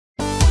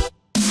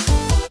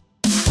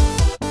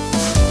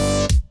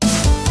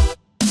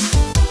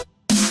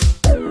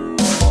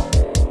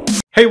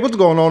Hey, what's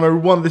going on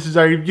everyone, this is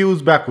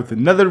iReviews back with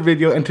another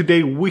video, and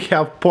today we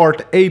have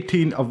part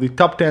 18 of the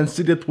top 10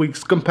 city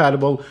tweaks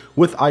compatible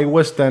with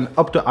iOS 10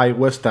 up to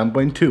iOS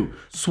 10.2.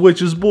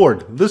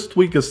 SwitchesBoard. This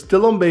tweak is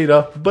still on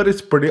beta, but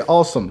it's pretty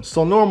awesome.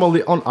 So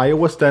normally on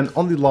iOS 10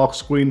 on the lock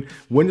screen,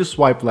 when you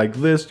swipe like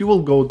this, you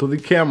will go to the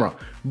camera.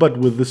 But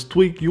with this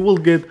tweak, you will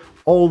get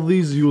all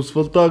these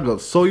useful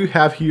toggles. So you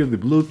have here the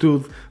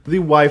Bluetooth, the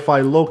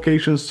Wi-Fi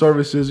location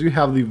services, you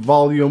have the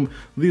volume,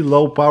 the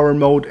low power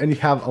mode, and you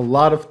have a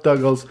lot of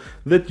toggles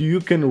that you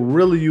can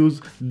really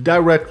use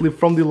directly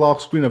from the lock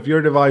screen of your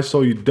device,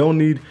 so you don't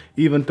need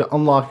even to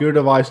unlock your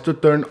device to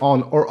turn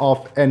on or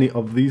off any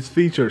of these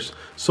features.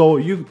 So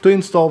to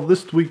install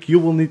this tweak, you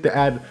will need to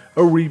add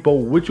a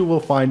repo, which you will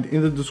find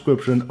in the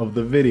description of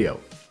the video.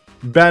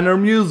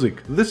 BannerMusic.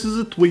 This is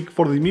a tweak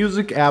for the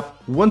music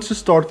app. Once you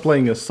start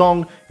playing a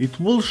song, it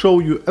will show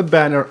you a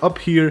banner up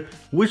here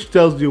which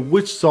tells you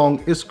which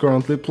song is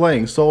currently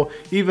playing. So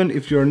even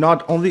if you're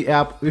not on the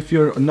app, if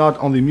you're not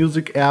on the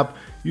music app,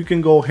 you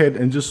can go ahead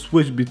and just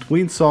switch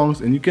between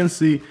songs, and you can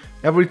see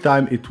every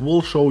time it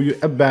will show you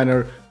a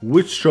banner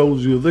which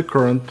shows you the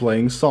current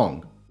playing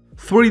song.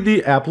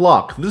 3D App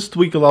Lock. This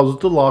tweak allows you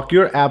to lock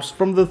your apps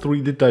from the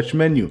 3D touch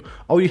menu.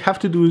 All you have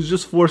to do is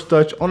just force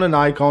touch on an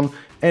icon,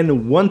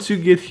 and once you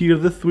get here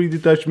the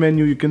 3D touch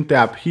menu, you can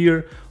tap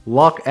here,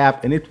 lock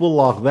app, and it will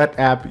lock that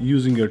app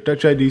using your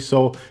Touch ID.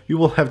 So you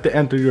will have to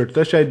enter your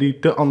Touch ID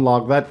to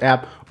unlock that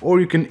app,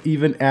 or you can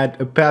even add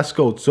a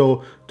passcode.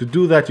 So to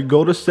do that, you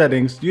go to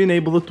settings, you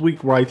enable the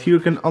tweak right here, you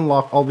can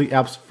unlock all the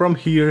apps from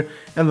here,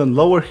 and then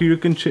lower here you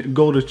can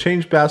go to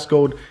change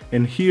passcode,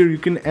 and here you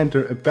can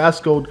enter a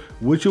passcode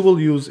which you will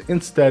use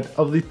instead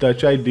of the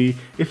Touch ID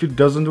if it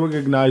doesn't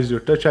recognize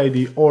your Touch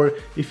ID or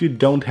if you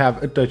don't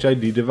have a Touch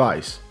ID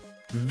device.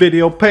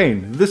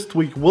 VideoPane. This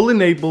tweak will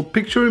enable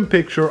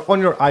picture-in-picture on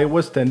your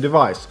iOS 10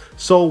 device.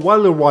 So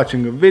while you're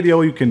watching a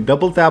video, you can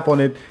double tap on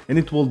it and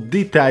it will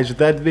detach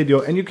that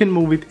video, and you can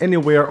move it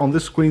anywhere on the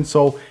screen.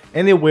 So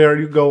anywhere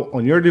you go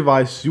on your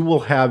device, you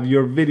will have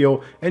your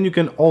video, and you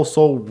can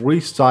also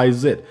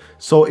resize it.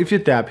 So if you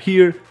tap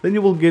here, then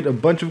you will get a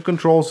bunch of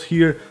controls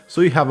here. So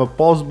you have a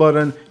pause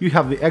button, you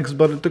have the X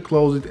button to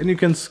close it, and you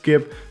can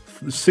skip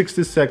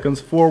 60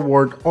 seconds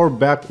forward or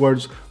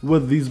backwards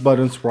with these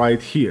buttons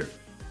right here.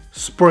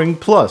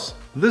 SpringPlus.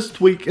 This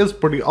tweak is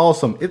pretty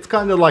awesome. It's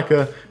kind of like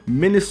a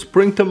mini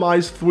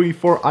Springtomize 3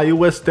 for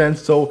iOS 10,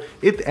 so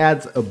it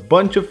adds a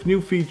bunch of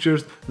new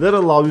features that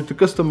allow you to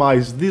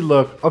customize the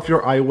look of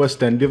your iOS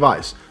 10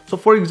 device. So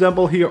for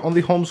example, here on the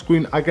home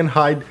screen, I can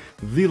hide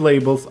the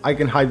labels, I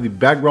can hide the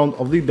background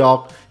of the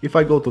dock. If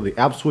I go to the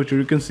app switcher,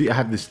 you can see I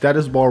have the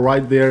status bar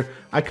right there.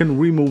 I can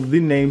remove the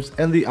names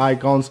and the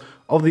icons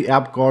of the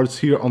app cards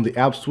here on the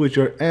app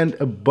switcher, and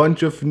a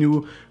bunch of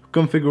new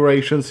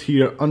configurations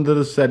here under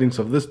the settings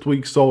of this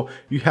tweak. So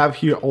you have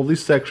here all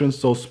these sections,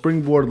 so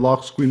Springboard,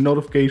 lock screen,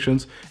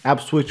 notifications,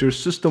 app switcher,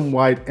 system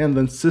wide, and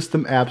then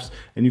system apps,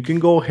 and you can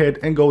go ahead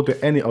and go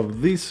to any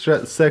of these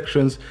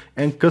sections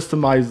and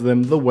customize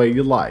them the way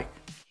you like.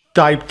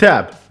 Type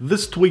tab.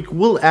 This tweak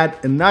will add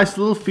a nice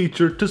little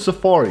feature to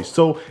Safari.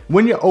 So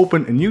when you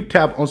open a new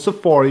tab on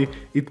Safari,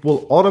 it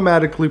will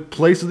automatically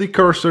place the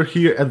cursor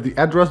here at the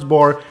address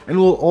bar and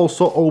will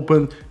also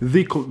open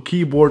the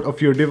keyboard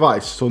of your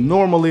device. So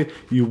normally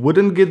you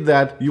wouldn't get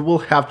that, you will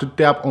have to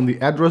tap on the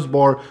address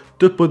bar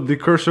to put the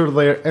cursor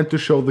there and to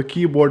show the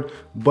keyboard,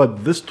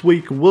 but this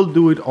tweak will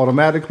do it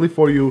automatically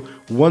for you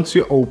once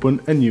you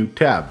open a new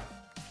tab.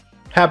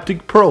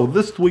 HapticPro.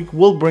 This tweak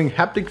will bring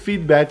haptic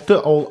feedback to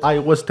all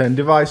iOS 10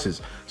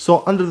 devices.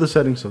 So under the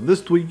settings of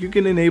this tweak, you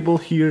can enable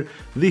here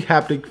the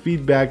haptic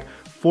feedback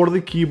for the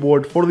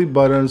keyboard, for the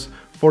buttons,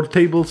 for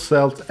table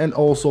cells, and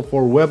also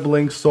for web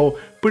links.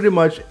 So pretty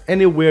much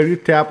anywhere you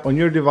tap on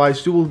your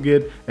device, you will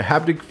get a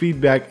haptic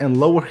feedback, and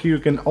lower here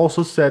you can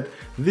also set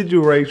the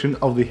duration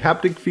of the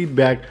haptic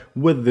feedback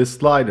with this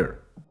slider.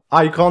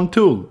 Icon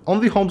tool.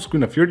 On the home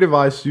screen of your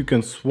device, you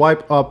can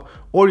swipe up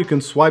or you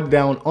can swipe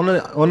down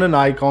on an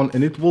icon,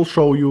 and it will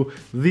show you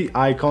the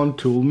icon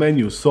tool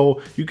menu.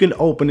 So you can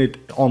open it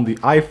on the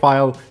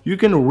iFile, you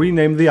can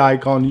rename the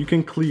icon, you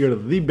can clear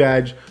the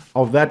badge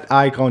of that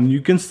icon,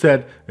 you can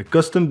set a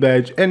custom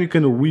badge, and you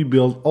can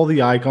rebuild all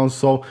the icons.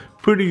 So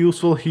pretty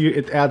useful here.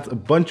 It adds a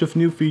bunch of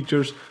new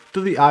features to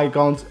the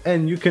icons,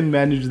 and you can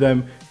manage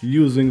them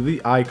using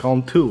the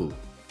icon tool.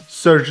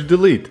 Search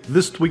delete.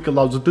 This tweak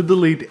allows you to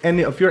delete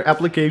any of your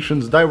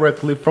applications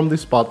directly from the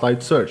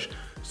Spotlight search.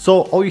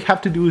 So all you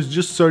have to do is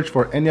just search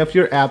for any of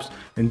your apps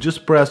and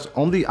just press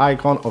on the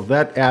icon of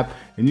that app,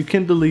 and you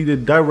can delete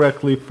it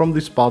directly from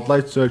the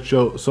Spotlight search.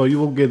 So you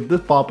will get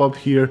this pop-up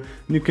here,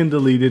 and you can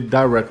delete it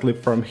directly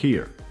from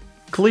here.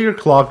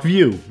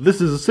 ClearClockView.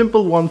 This is a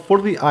simple one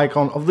for the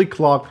icon of the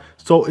clock,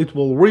 so it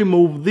will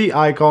remove the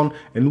icon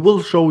and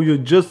will show you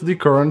just the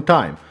current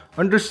time.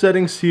 Under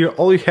settings here,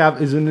 all you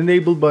have is an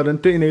enable button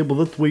to enable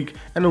the tweak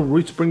and a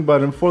respring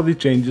button for the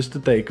changes to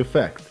take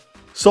effect.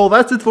 So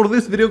that's it for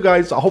this video,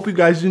 guys. I hope you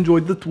guys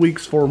enjoyed the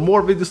tweaks. For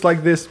more videos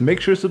like this,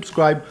 make sure to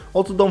subscribe.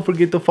 Also, don't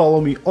forget to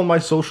follow me on my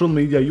social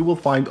media. You will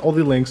find all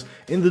the links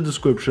in the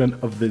description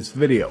of this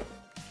video.